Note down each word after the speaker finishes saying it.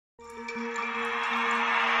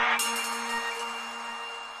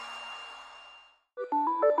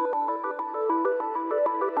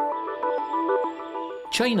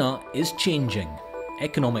China is changing.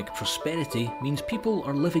 Economic prosperity means people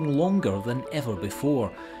are living longer than ever before,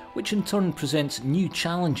 which in turn presents new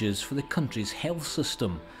challenges for the country's health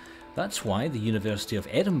system. That's why the University of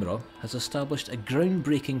Edinburgh has established a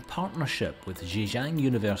groundbreaking partnership with Zhejiang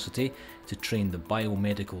University to train the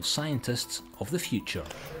biomedical scientists of the future.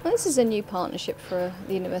 Well, this is a new partnership for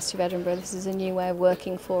the University of Edinburgh. This is a new way of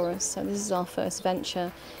working for us. So this is our first venture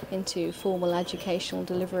into formal educational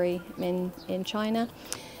delivery in China.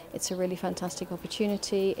 It's a really fantastic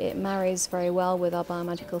opportunity. It marries very well with our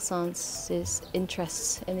biomedical sciences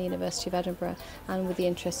interests in the University of Edinburgh and with the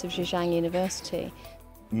interests of Zhejiang University.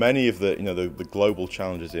 Many of the global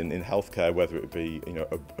challenges in healthcare, whether it be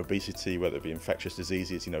obesity, whether it be infectious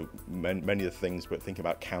diseases, many of the things we're thinking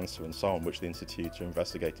about, cancer and so on, which the institutes are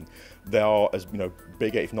investigating, there are as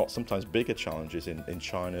bigger, if not sometimes bigger, challenges in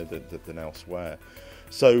China than elsewhere.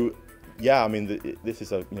 So, yeah, I mean, this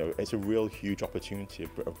is it's a real huge opportunity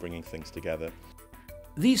of bringing things together.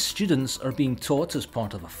 These students are being taught as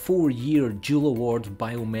part of a 4-year dual award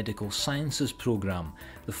biomedical sciences programme,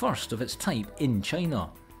 the first of its type in China.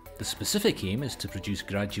 The specific aim is to produce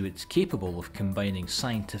graduates capable of combining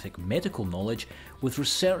scientific medical knowledge with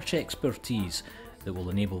research expertise that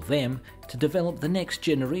will enable them to develop the next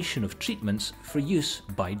generation of treatments for use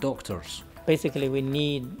by doctors. Basically, we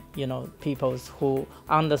need people who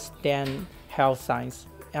understand health science,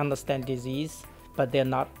 understand disease, but they're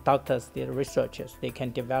not doctors, they're researchers. They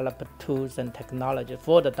can develop tools and technology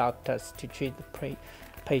for the doctors to treat the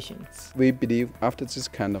patients. We believe after this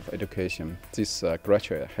kind of education, this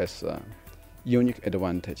graduate has a unique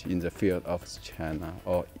advantage in the field of China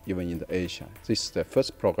or even in Asia. This is the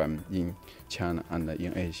first program in China and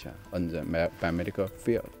in Asia on the biomedical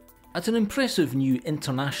field. At an impressive new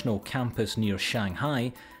international campus near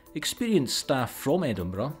Shanghai, experienced staff from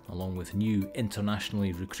Edinburgh, along with new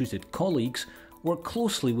internationally recruited colleagues, work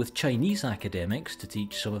closely with Chinese academics to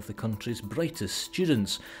teach some of the country's brightest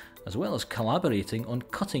students, as well as collaborating on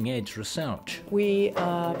cutting-edge research. We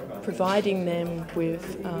are providing them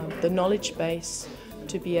with the knowledge base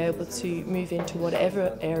to be able to move into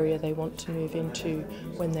whatever area they want to move into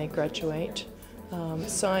when they graduate.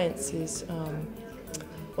 Science is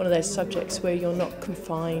one of those subjects where you're not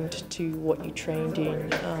confined to what you trained in.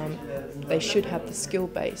 They should have the skill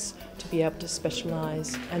base to be able to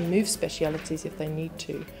specialise and move specialities if they need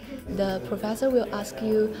to. The professor will ask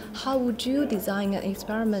you, how would you design an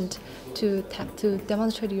experiment to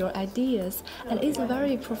demonstrate your ideas? And it's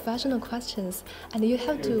very professional questions, and you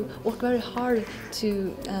have to work very hard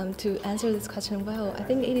to answer this question well. I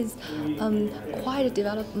think it is quite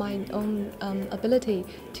developed my own ability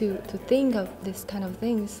to think of this kind of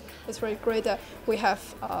things. It's very great that we have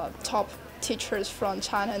top teachers from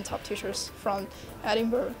China and top teachers from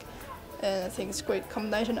Edinburgh. And I think it's a great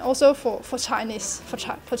combination. Also for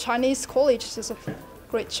Chinese colleges, it's a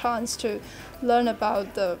great chance to learn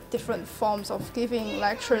about the different forms of giving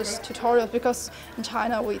lectures, tutorials, because in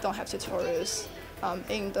China we don't have tutorials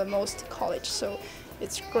in the most college. So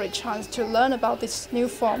it's a great chance to learn about these new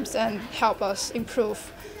forms and help us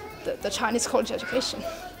improve the Chinese college education.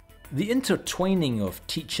 The intertwining of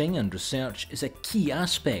teaching and research is a key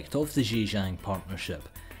aspect of the Zhejiang partnership.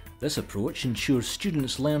 This approach ensures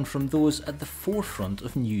students learn from those at the forefront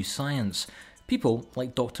of new science, people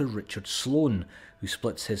like Dr. Richard Sloan, who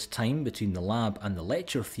splits his time between the lab and the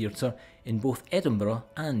lecture theatre in both Edinburgh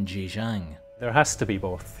and Zhejiang. There has to be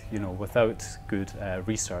both. Without good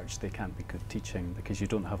research, there can't be good teaching, because you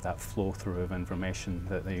don't have that flow through of information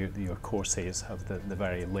that your courses have the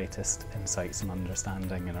very latest insights and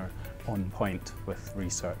understanding and are on point with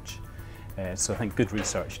research. So I think good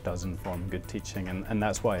research does inform good teaching, and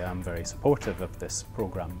that's why I'm very supportive of this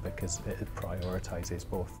programme, because it prioritises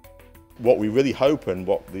both. What we really hope, and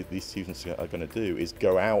what these students are going to do, is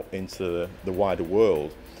go out into the wider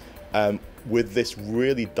world with this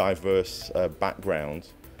really diverse background,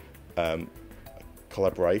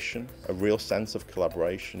 collaboration, a real sense of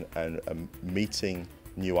collaboration and meeting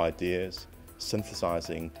new ideas,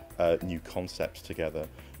 synthesising new concepts together,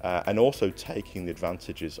 and also taking the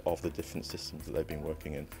advantages of the different systems that they've been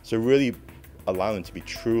working in. So really allowing them to be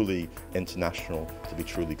truly international, to be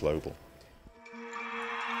truly global.